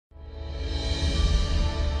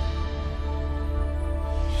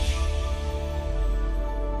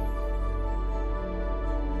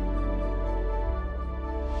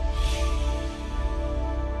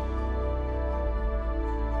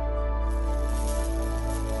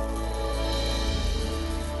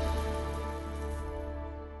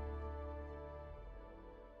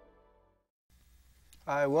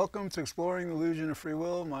Hi, welcome to Exploring the Illusion of Free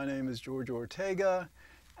Will. My name is George Ortega,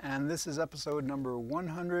 and this is episode number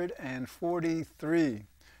 143,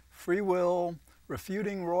 Free Will,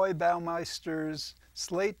 Refuting Roy Baumeister's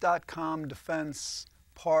Slate.com Defense,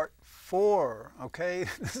 Part 4. Okay,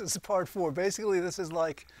 this is Part 4. Basically, this is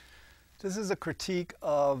a critique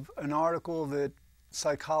of an article that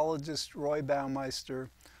psychologist Roy Baumeister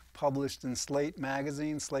published in Slate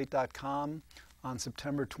magazine, Slate.com, on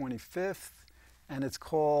September 25th. And it's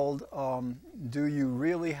called, Do You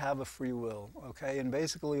Really Have a Free Will? Okay, and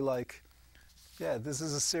basically this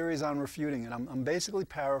is a series on refuting it. I'm basically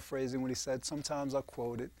paraphrasing what he said. Sometimes I'll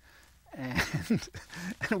quote it. And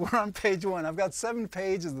we're on page 1. I've got 7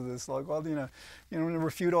 pages of this, to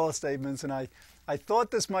refute all the statements. And I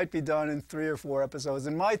thought this might be done in 3 or 4 episodes.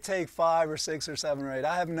 It might take 5 or 6 or 7 or 8.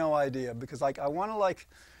 I have no idea, because I want to,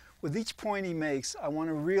 with each point he makes, I want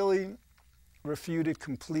to really refute it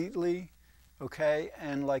completely. Okay,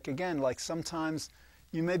 and sometimes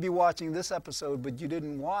you may be watching this episode, but you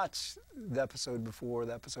didn't watch the episode before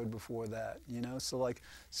that,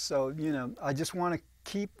 I just want to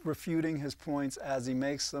keep refuting his points as he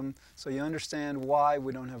makes them, so you understand why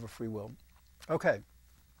we don't have a free will. Okay.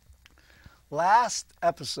 Last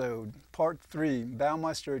episode, part 3,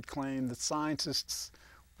 Baumeister had claimed that scientists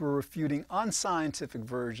were refuting unscientific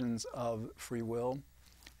versions of free will.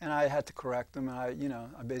 And I had to correct them, and I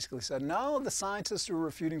basically said, no, the scientists who are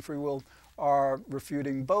refuting free will are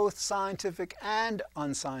refuting both scientific and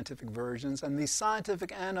unscientific versions, and these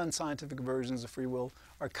scientific and unscientific versions of free will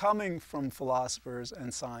are coming from philosophers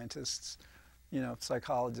and scientists,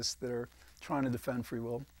 psychologists that are trying to defend free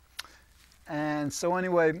will. And so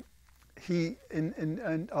anyway, he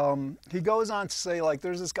goes on to say,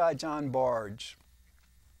 there's this guy, John Bargh,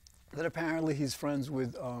 that apparently he's friends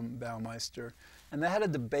with Baumeister. And they had a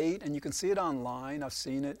debate, and you can see it online. I've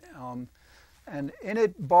seen it. And in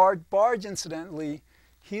it, Bargh, incidentally,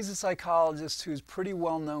 he's a psychologist who's pretty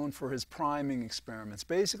well known for his priming experiments.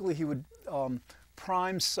 Basically, he would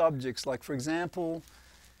prime subjects. Like, for example,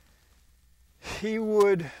 he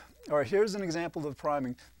would, or here's an example of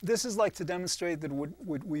priming. This is to demonstrate that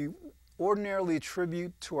what we ordinarily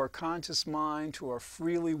attribute to our conscious mind, to our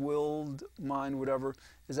freely willed mind, whatever,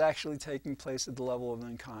 is actually taking place at the level of the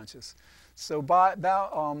unconscious. So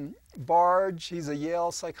Bargh, he's a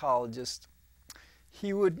Yale psychologist.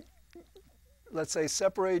 He would, let's say,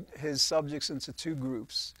 separate his subjects into 2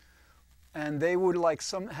 groups, and they would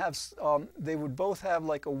they would both have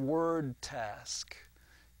a word task.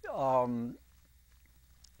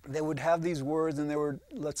 They would have these words, and they were,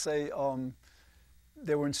 let's say,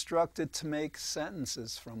 they were instructed to make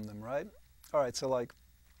sentences from them, right? All right, so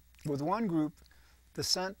with one group, the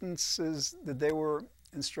sentences that they were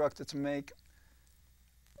instructed to make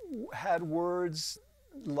had words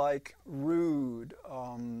like rude,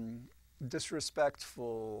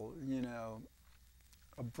 disrespectful,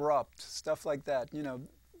 abrupt, stuff like that,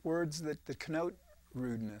 words that connote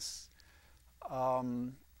rudeness.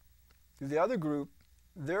 The other group,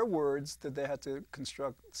 their words that they had to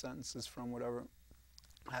construct sentences from, whatever,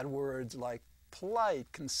 had words like polite,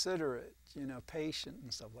 considerate, patient,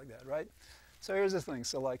 and stuff like that, right? So here's the thing.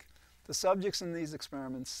 So the subjects in these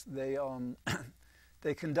experiments, they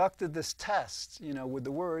conducted this test, with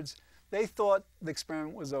the words. They thought the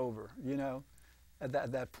experiment was over,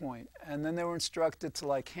 at that point. And then they were instructed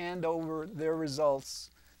to hand over their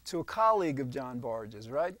results to a colleague of John Bargh's,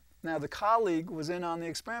 right? Now the colleague was in on the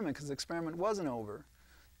experiment because the experiment wasn't over.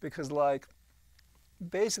 Because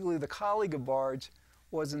basically the colleague of Bargh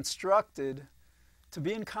was instructed to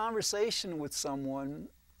be in conversation with someone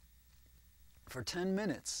for 10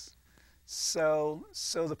 minutes. So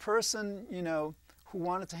the person, who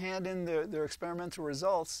wanted to hand in their experimental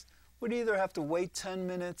results would either have to wait 10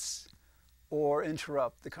 minutes or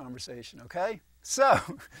interrupt the conversation, okay? So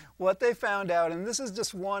what they found out, and this is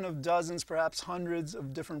just one of dozens, perhaps hundreds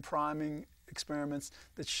of different priming experiments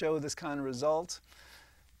that show this kind of result.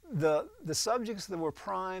 The subjects that were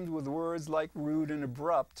primed with words like rude and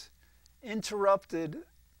abrupt interrupted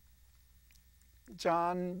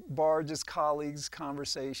John Bargh's colleagues'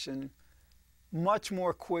 conversation much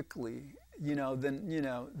more quickly,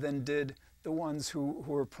 than did the ones who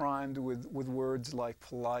were primed with words like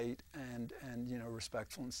polite and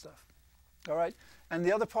respectful and stuff. All right? And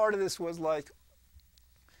the other part of this was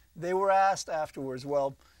they were asked afterwards,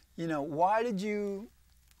 well, why did you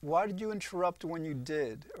interrupt when you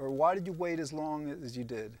did? Or why did you wait as long as you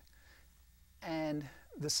did? And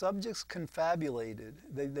the subjects confabulated.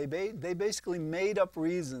 They basically made up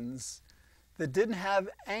reasons that didn't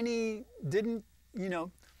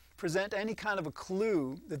present any kind of a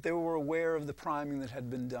clue that they were aware of the priming that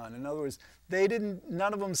had been done. In other words, they didn't,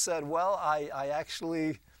 none of them said, well, I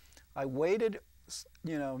waited,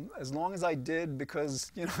 you know, as long as I did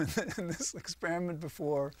because, you know, in this experiment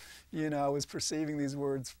before, you know, I was perceiving these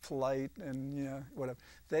words polite and, you know, whatever.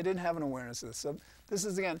 They didn't have an awareness of this. So this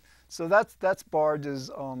is, again, so that's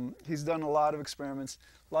Bargh's, he's done a lot of experiments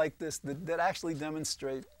like this that actually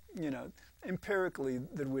demonstrate, you know, empirically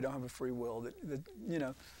that we don't have a free will, that you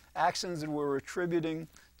know, actions that we're attributing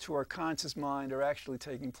to our conscious mind are actually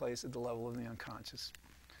taking place at the level of the unconscious.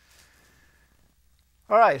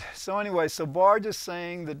 All right, so anyway, so Bargh is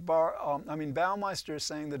saying that, Baumeister is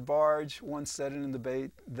saying that Bargh once said in a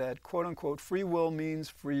debate that, quote unquote, free will means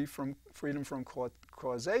freedom from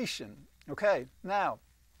causation. Okay, now,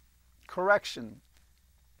 correction.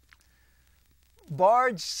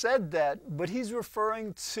 Bargh said that, but he's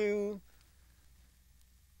referring to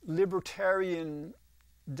libertarian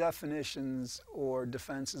definitions or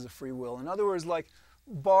defenses of free will. In other words, like,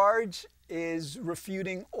 Bargh is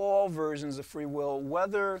refuting all versions of free will,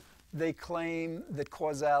 whether they claim that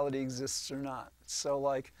causality exists or not. So,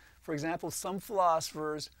 like, for example, some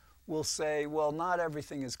philosophers will say, well, not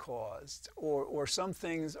everything is caused, or some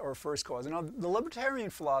things are first caused. And the libertarian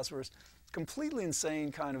philosophers, completely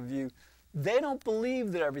insane kind of view, they don't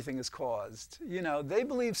believe that everything is caused. You know, they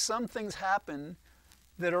believe some things happen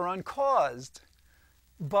that are uncaused,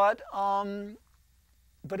 but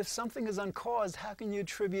if something is uncaused, how can you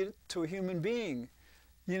attribute it to a human being?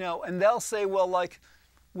 You know, and they'll say, well, like,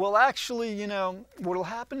 well, actually, you know, what will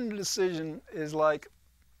happen in the decision is like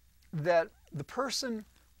that the person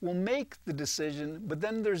will make the decision, but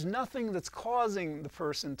then there's nothing that's causing the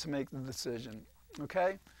person to make the decision.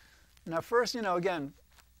 Okay? Now, first, you know, again,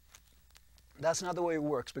 that's not the way it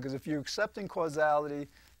works, because if you're accepting causality,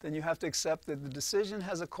 then you have to accept that the decision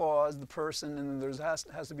has a cause, the person, and then there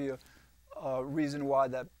has to be a reason why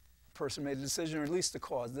that person made a decision, or at least a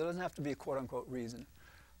cause. There doesn't have to be a quote-unquote reason.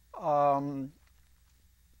 All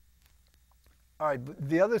right, but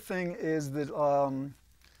the other thing is that,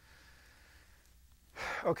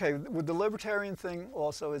 okay, with the libertarian thing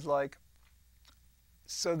also is like,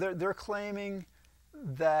 so they're claiming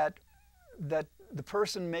that the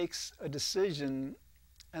person makes a decision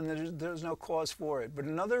and there's no cause for it. But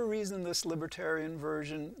another reason this libertarian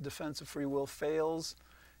version, defense of free will, fails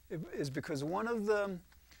is because one of the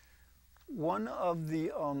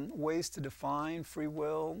ways to define free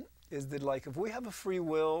will is that, like, if we have a free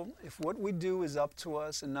will, if what we do is up to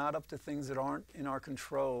us and not up to things that aren't in our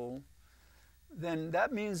control, then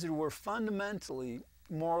that means that we're fundamentally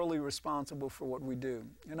morally responsible for what we do.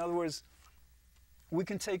 In other words, we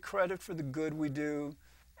can take credit for the good we do,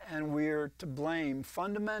 and we're to blame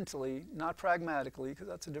fundamentally, not pragmatically, because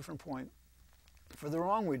that's a different point, for the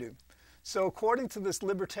wrong we do. So according to this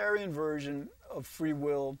libertarian version of free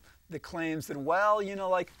will that claims that, well, you know,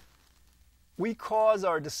 like, we cause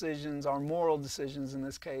our decisions, our moral decisions in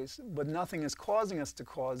this case, but nothing is causing us to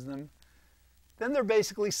cause them, then they're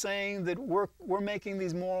basically saying that we're making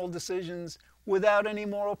these moral decisions without any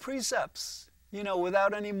moral precepts, you know,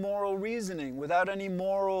 without any moral reasoning, without any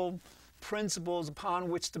moral principles upon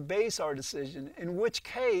which to base our decision, in which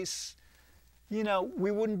case, you know,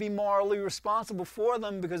 we wouldn't be morally responsible for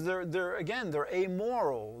them because they're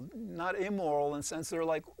amoral, not immoral in the sense they're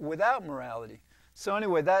like without morality. So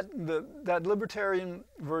anyway, that libertarian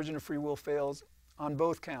version of free will fails on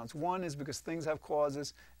both counts. One is because things have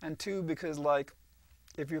causes, and two, because, like,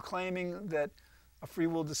 if you're claiming that a free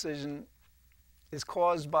will decision is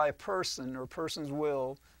caused by a person or a person's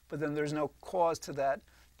will, but then there's no cause to that,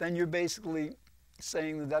 then you're basically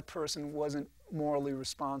saying that that person wasn't morally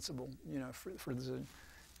responsible, you know, for the decision.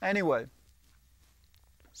 Anyway,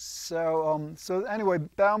 so anyway,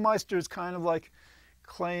 Baumeister is kind of like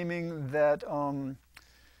claiming that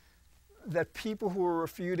that people who are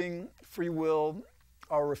refuting free will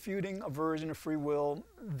are refuting a version of free will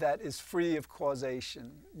that is free of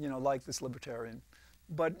causation, you know, like this libertarian.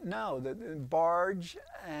 But no, Bargh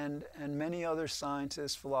and many other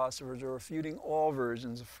scientists, philosophers, are refuting all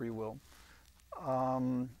versions of free will.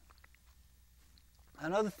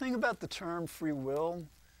 Another thing about the term free will,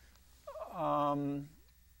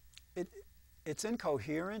 it's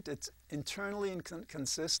incoherent, it's internally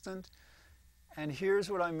inconsistent, and here's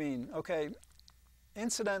what I mean. Okay,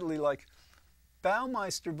 incidentally, like,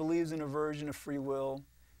 Baumeister believes in a version of free will.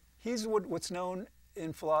 He's what's known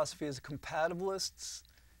in philosophy as a compatibilist.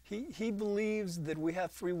 He believes that we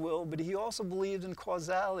have free will, but he also believes in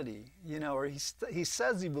causality, you know, or he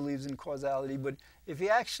says he believes in causality, but if he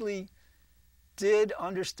actually did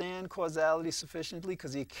understand causality sufficiently,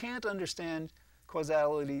 because he can't understand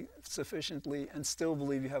causality sufficiently and still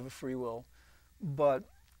believe you have a free will. But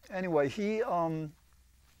anyway,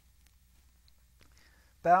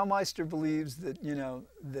 Baumeister believes that,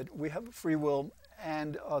 that we have a free will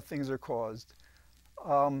and things are caused.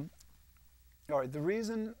 All right, the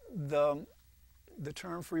reason the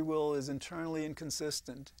term free will is internally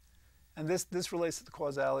inconsistent, and this relates to the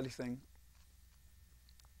causality thing.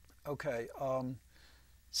 Okay,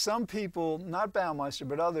 some people, not Baumeister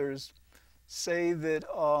but others, say that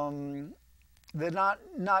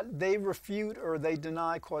they refute or they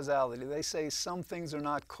deny causality. They say some things are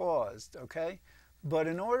not caused. Okay, but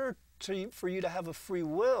in order for you to have a free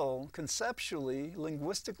will, conceptually,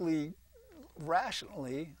 linguistically,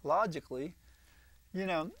 rationally, logically,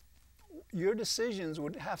 your decisions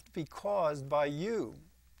would have to be caused by you.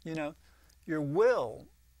 Your will,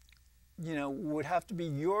 would have to be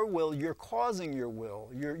your will. You're causing your will.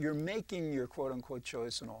 You're making your quote-unquote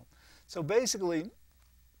choice and all. So basically,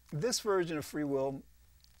 this version of free will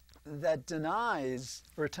that denies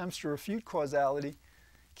or attempts to refute causality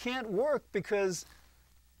can't work because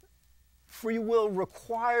free will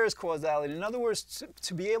requires causality. In other words,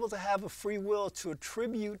 to be able to have a free will to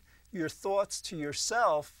attribute your thoughts to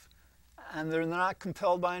yourself, and they're not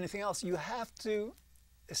compelled by anything else, you have to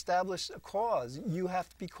establish a cause. You have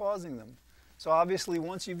to be causing them. So obviously,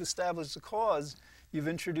 once you've established a cause, you've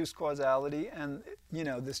introduced causality, and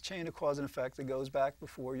this chain of cause and effect that goes back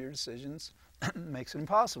before your decisions makes it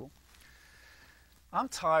impossible. I'm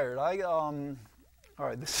tired. All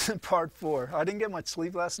right, this is part 4. I didn't get much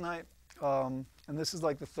sleep last night, and this is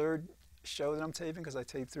like the 3rd show that I'm taping because I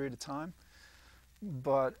tape 3 at a time.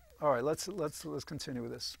 But all right, let's continue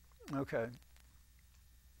with this. Okay.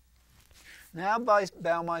 Now,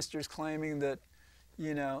 Baumeister is claiming that,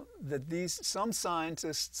 that some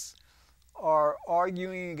scientists are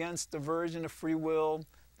arguing against the version of free will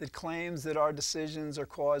that claims that our decisions are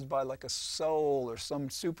caused by like a soul or some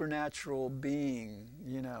supernatural being,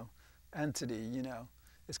 entity,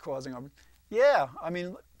 is causing our... Yeah, I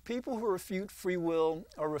mean, people who refute free will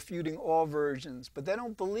are refuting all versions, but they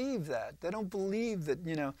don't believe that. They don't believe that,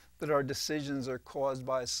 that our decisions are caused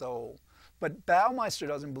by a soul. But Baumeister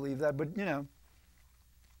doesn't believe that, but,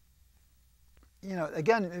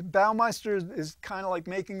 again, Baumeister is kind of like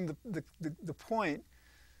making the point,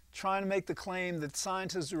 trying to make the claim that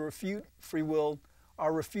scientists who refute free will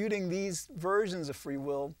are refuting these versions of free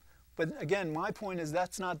will. But again, my point is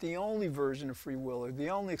that's not the only version of free will or the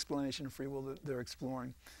only explanation of free will that they're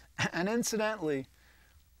exploring. And incidentally,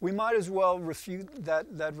 we might as well refute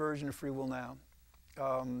that version of free will now.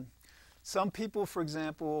 Some people, for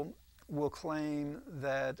example, will claim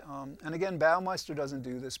that, and again, Baumeister doesn't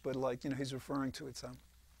do this, but he's referring to it some.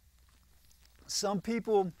 Some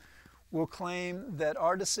people will claim that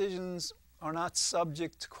our decisions are not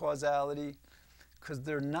subject to causality because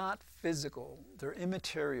they're not physical, they're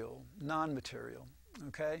immaterial, non-material,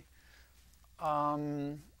 okay?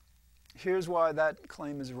 Here's why that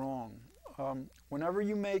claim is wrong. Whenever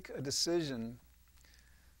you make a decision,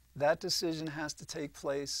 that decision has to take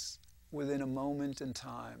place within a moment in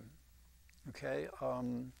time. Okay,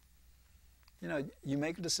 you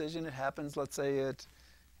make a decision. It happens, let's say, at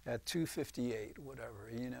 2:58, whatever.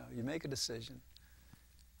 You make a decision.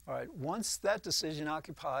 All right. Once that decision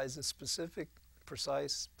occupies a specific,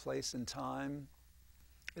 precise place in time,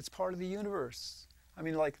 it's part of the universe. I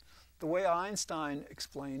mean, the way Einstein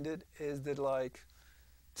explained it is that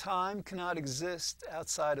time cannot exist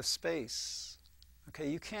outside of space. Okay,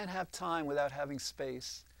 you can't have time without having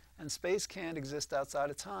space. And space can't exist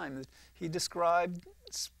outside of time. He described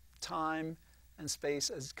time and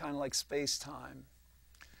space as kind of like space-time.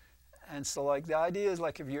 And so the idea is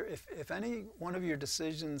if any one of your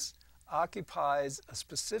decisions occupies a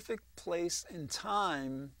specific place in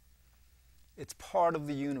time, it's part of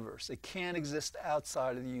the universe. It can't exist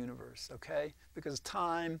outside of the universe, okay? Because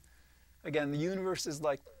time, again, the universe is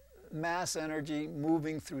like mass energy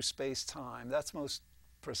moving through space-time. That's most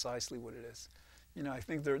precisely what it is. I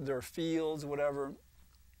think there are fields, whatever,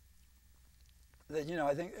 that,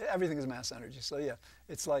 I think everything is mass energy. So yeah,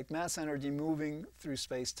 it's like mass energy moving through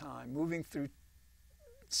space-time, moving through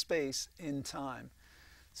space in time.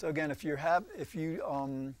 So again, if you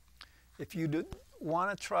want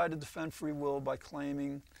to try to defend free will by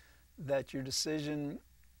claiming that your decision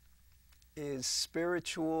is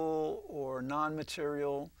spiritual or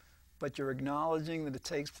non-material, but you're acknowledging that it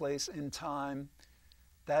takes place in time,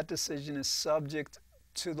 that decision is subject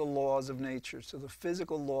to the laws of nature, to the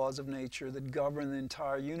physical laws of nature that govern the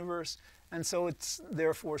entire universe, and so it's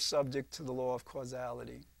therefore subject to the law of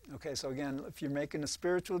causality. Okay, so again, if you're making a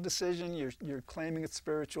spiritual decision, you're claiming it's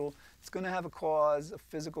spiritual, it's going to have a cause, a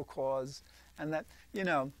physical cause, and that, you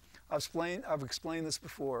know, I've explained this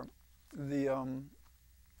before. The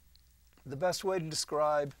best way to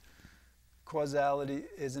describe causality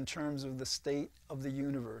is in terms of the state of the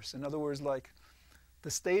universe. In other words, like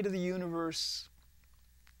the state of the universe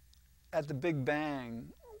at the Big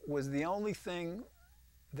Bang was the only thing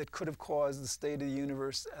that could have caused the state of the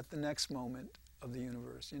universe at the next moment of the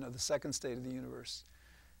universe, you know, the second state of the universe.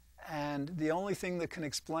 And the only thing that can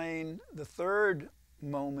explain the third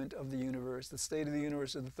moment of the universe, the state of the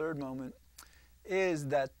universe at the third moment, is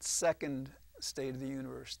that second state of the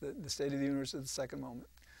universe, the state of the universe at the second moment.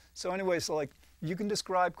 So anyway, so like you can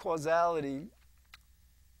describe causality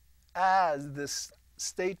as this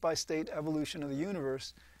state-by-state evolution of the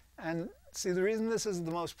universe. And see, the reason this is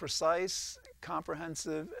the most precise,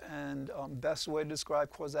 comprehensive, and best way to describe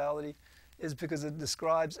causality is because it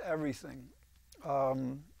describes everything.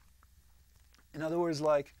 In other words,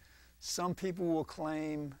 like some people will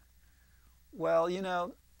claim, well, you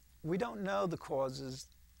know, we don't know the causes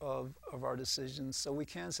of our decisions, so we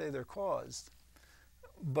can't say they're caused.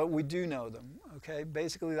 But we do know them, okay?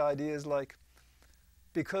 Basically, the idea is like,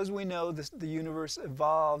 because we know the universe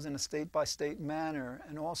evolves in a state-by-state manner,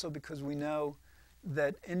 and also because we know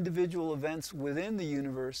that individual events within the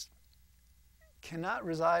universe cannot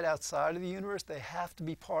reside outside of the universe, they have to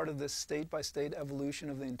be part of this state-by-state evolution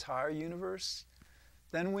of the entire universe,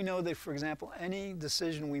 then we know that, for example, any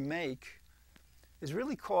decision we make is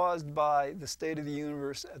really caused by the state of the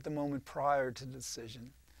universe at the moment prior to the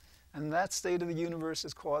decision. And that state of the universe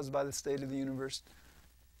is caused by the state of the universe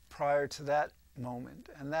prior to that moment.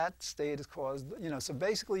 And that state is caused, you know, so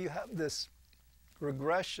basically you have this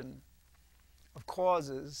regression of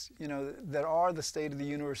causes, you know, that are the state of the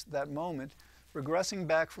universe at that moment, regressing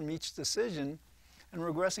back from each decision and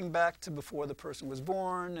regressing back to before the person was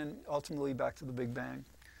born and ultimately back to the Big Bang.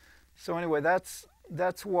 So anyway, that's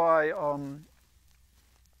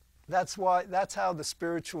how the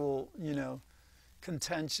spiritual, you know,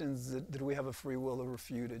 contentions that we have a free will are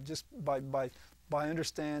refuted, just by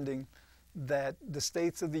understanding that the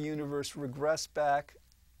states of the universe regress back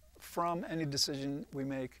from any decision we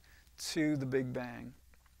make to the Big Bang.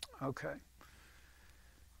 Okay.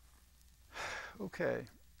 Okay.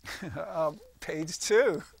 Page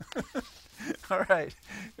 2. All right,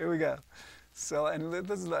 here we go. So, and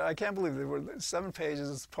this is, I can't believe there were 7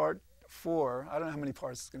 pages. It's part 4. I don't know how many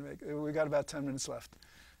parts it's going to make. We got about 10 minutes left.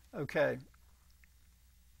 Okay.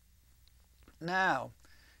 Now,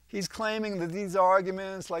 he's claiming that these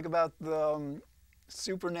arguments, like about the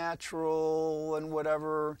supernatural and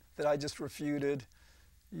whatever that I just refuted,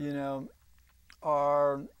 you know,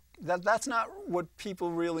 are that's not what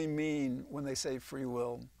people really mean when they say free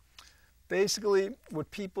will. Basically,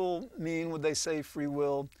 what people mean when they say free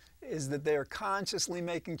will is that they are consciously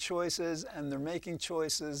making choices, and they're making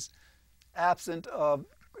choices absent of,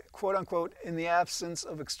 quote unquote, in the absence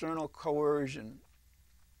of external coercion.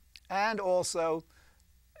 And also,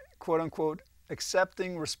 quote unquote,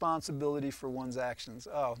 accepting responsibility for one's actions.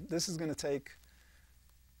 Oh, this is going to take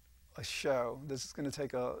a show. This is going to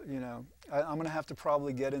take a, you know, I'm going to have to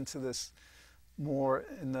probably get into this more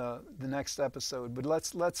in the next episode. But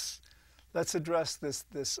let's address this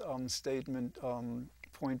statement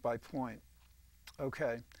point by point.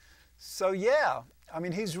 Okay. So yeah, I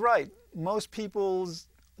mean, he's right. Most people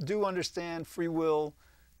do understand free will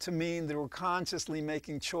to mean that we're consciously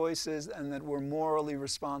making choices and that we're morally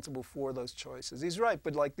responsible for those choices. He's right,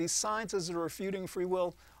 but like these sciences that are refuting free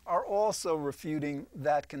will are also refuting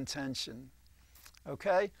that contention.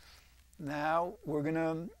 Okay? Now we're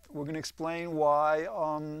gonna explain why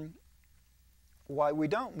we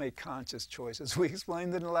don't make conscious choices. We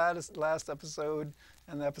explained it in the last episode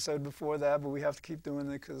and the episode before that, but we have to keep doing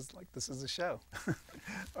it because like this is a show.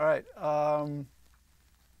 All right.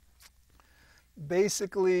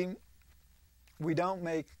 Basically, we don't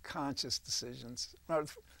make conscious decisions.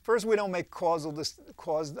 First, we don't make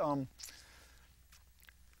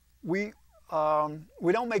we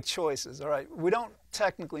don't make choices. All right, we don't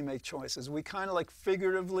technically make choices. We kind of like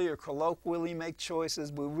figuratively or colloquially make choices,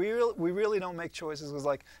 but we really don't make choices. Because,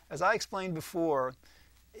 like as I explained before,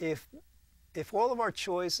 if all of our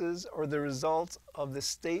choices are the result of the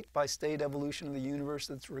state-by-state evolution of the universe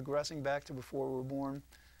that's regressing back to before we were born,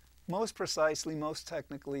 most precisely, most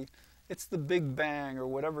technically, it's the Big Bang or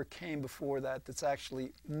whatever came before that that's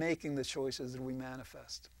actually making the choices that we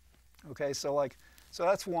manifest. Okay, so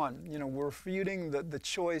that's one. You know, we're refuting the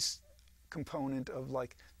choice component of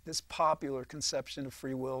like this popular conception of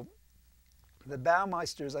free will The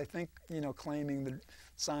Baumeisters, I think, claiming that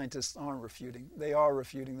scientists aren't refuting. They are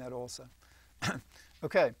refuting that also.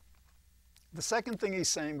 Okay. The second thing he's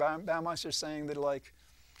saying, Baumeister's saying that, like,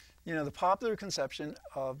 the popular conception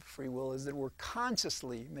of free will is that we're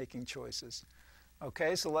consciously making choices.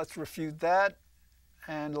 Okay, so let's refute that.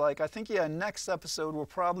 And, like, I think, next episode we'll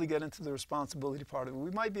probably get into the responsibility part of it.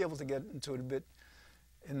 We might be able to get into it a bit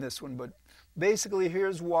in this one, but basically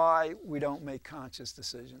here's why we don't make conscious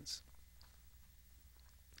decisions.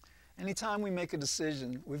 Anytime we make a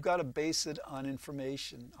decision, we've got to base it on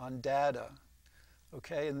information, on data.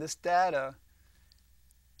 Okay, and this data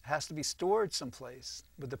has to be stored someplace.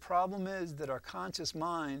 But the problem is that our conscious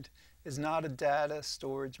mind is not a data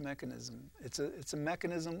storage mechanism. It's a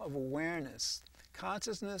mechanism of awareness.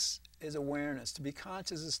 Consciousness is awareness. To be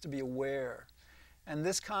conscious is to be aware. And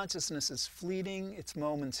this consciousness is fleeting, it's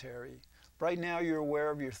momentary. Right now you're aware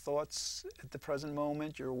of your thoughts at the present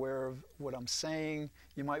moment, you're aware of what I'm saying,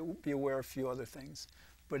 you might be aware of a few other things.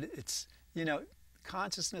 But it's,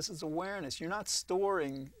 consciousness is awareness. You're not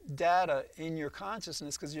storing data in your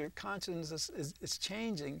consciousness because your consciousness is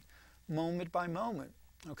changing moment by moment,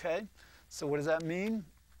 okay? So what does that mean?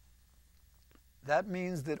 That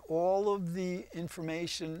means that all of the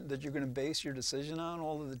information that you're going to base your decision on,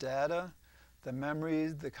 all of the data, the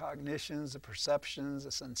memories, the cognitions, the perceptions,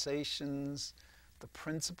 the sensations, the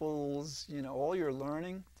principles, all your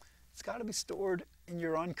learning, it's got to be stored in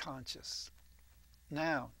your unconscious.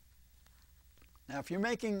 Now, if you're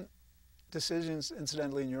making decisions,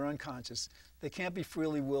 incidentally, in your unconscious, they can't be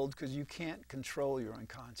freely willed because you can't control your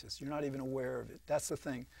unconscious. You're not even aware of it. That's the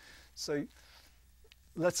thing. So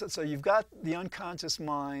you've got the unconscious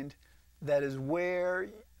mind that is where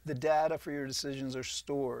the data for your decisions are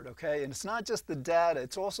stored, okay? And it's not just the data,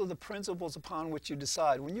 it's also the principles upon which you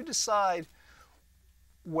decide. When you decide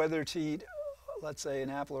whether to eat, let's say, an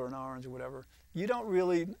apple or an orange or whatever, you don't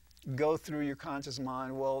really go through your conscious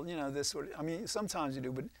mind, well, this sort of, I mean, sometimes you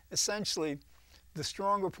do, but essentially the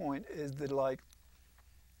stronger point is that, like,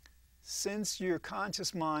 since your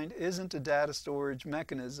conscious mind isn't a data storage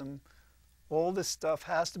mechanism, all this stuff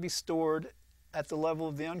has to be stored at the level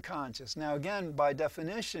of the unconscious. Now, again, by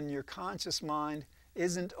definition, your conscious mind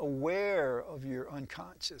isn't aware of your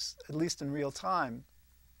unconscious, at least in real time.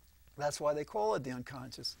 That's why they call it the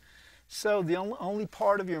unconscious. So the only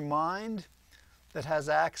part of your mind that has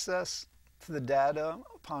access to the data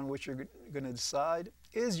upon which you're going to decide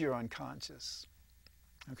is your unconscious.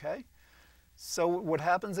 Okay? So what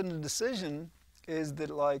happens in a decision is that,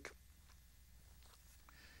 like,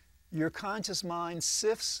 your conscious mind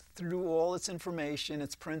sifts through all its information,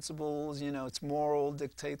 its principles, its moral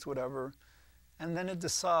dictates, whatever, and then it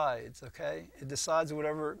decides, okay? It decides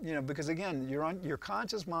whatever, because again, your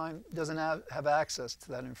conscious mind doesn't have access to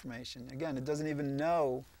that information. Again, it doesn't even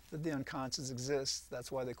know that the unconscious exists. That's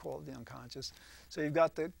why they call it the unconscious. So you've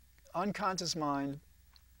got the unconscious mind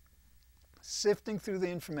sifting through the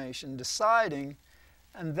information, deciding,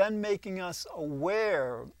 and then making us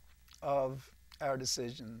aware of our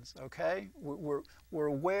decisions, okay? We're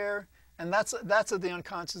aware, and that's at the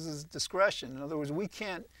unconscious's discretion. In other words, we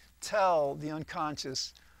can't tell the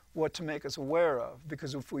unconscious what to make us aware of,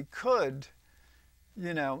 because if we could,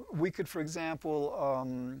 we could, for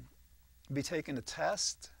example, be taking a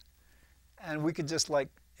test, and we could just, like,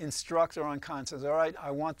 instruct our unconscious, all right, I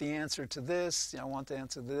want the answer to this, I want the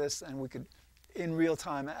answer to this, and we could, in real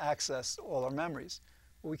time, access all our memories.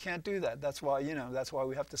 But we can't do that. That's why, that's why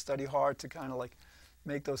we have to study hard to kind of, like,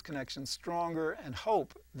 make those connections stronger and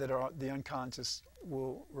hope that the unconscious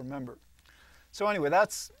will remember. So anyway,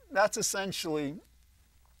 that's essentially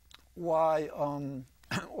why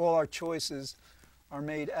all our choices are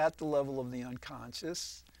made at the level of the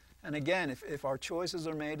unconscious. And again, if our choices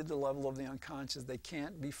are made at the level of the unconscious, they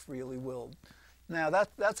can't be freely willed. Now,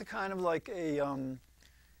 that's a kind of like a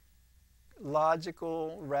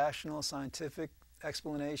logical, rational, scientific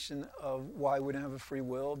explanation of why we don't have a free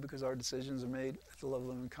will, because our decisions are made at the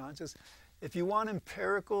level of the unconscious. If you want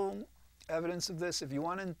empirical evidence of this, if you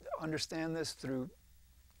want to understand this through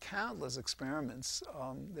countless experiments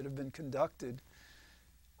that have been conducted,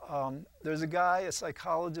 there's a guy, a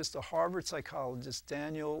psychologist, a Harvard psychologist,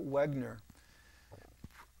 Daniel Wegner.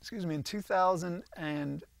 In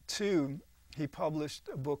 2002, he published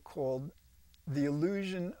a book called The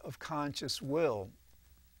Illusion of Conscious Will.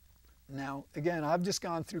 Now, again, I've just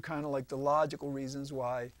gone through kind of like the logical reasons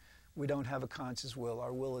why we don't have a conscious will.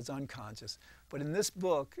 Our will is unconscious. But in this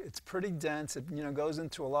book, it's pretty dense. It goes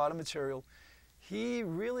into a lot of material. He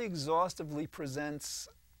really exhaustively presents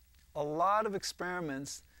a lot of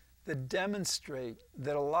experiments that demonstrate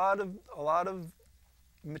that a lot of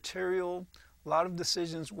material, A lot of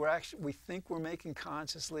decisions we think we're making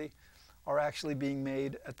consciously are actually being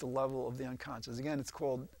made at the level of the unconscious. Again, it's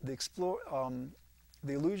called The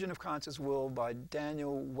Illusion of Conscious Will by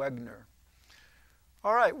Daniel Wegner.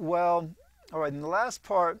 All right, well, all right, in the last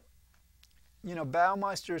part, you know,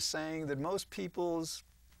 Baumeister is saying that most people's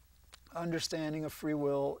understanding of free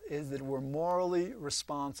will is that we're morally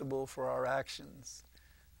responsible for our actions.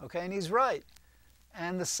 Okay, and he's right.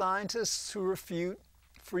 And the scientists who refute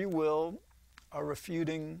free will are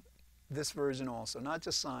refuting this version also, not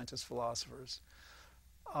just scientists, philosophers.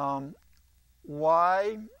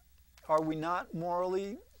 Why are we not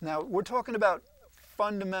morally? Now, we're talking about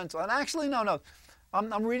fundamental, and actually, no.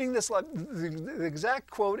 I'm reading this like, the exact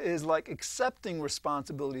quote is like accepting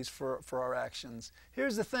responsibilities for our actions.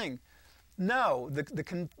 Here's the thing. No,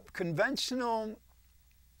 the conventional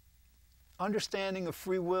understanding of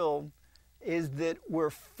free will is that we're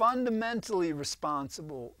fundamentally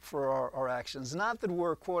responsible for our actions, not that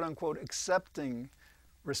we're, quote unquote, accepting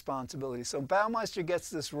responsibility. So Baumeister gets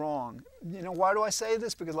this wrong. You know, why do I say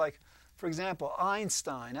this? Because, like, for example,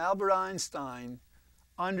 Albert Einstein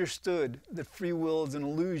understood that free will is an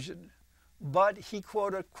illusion, but he,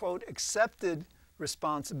 quote unquote, accepted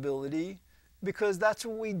responsibility because that's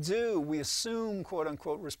what we do. We assume, quote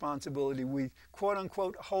unquote, responsibility. We, quote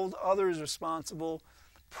unquote, hold others responsible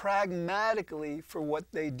pragmatically for what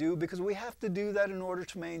they do, because we have to do that in order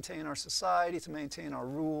to maintain our society, to maintain our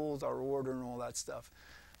rules, our order, and all that stuff.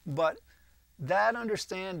 But that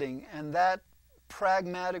understanding and that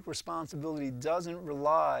pragmatic responsibility doesn't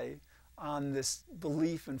rely on this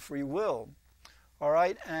belief in free will. All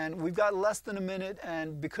right, and we've got less than a minute,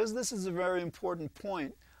 and because this is a very important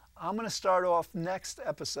point, I'm going to start off next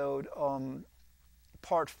episode,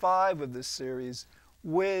 part 5 of this series,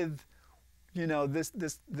 with, you know, this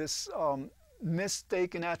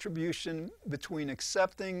mistaken attribution between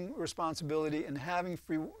accepting responsibility and having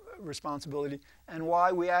free responsibility, and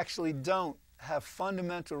why we actually don't have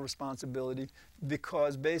fundamental responsibility,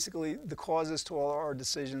 because basically the causes to all our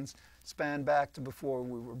decisions span back to before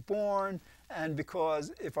we were born, and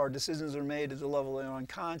because if our decisions are made at the level of our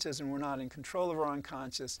unconscious and we're not in control of our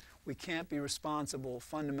unconscious, we can't be responsible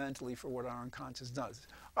fundamentally for what our unconscious does.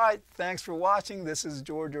 All right, thanks for watching. This is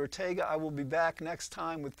George Ortega. I will be back next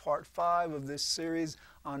time with part 5 of this series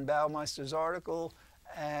on Baumeister's article,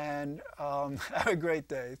 and have a great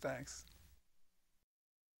day. Thanks.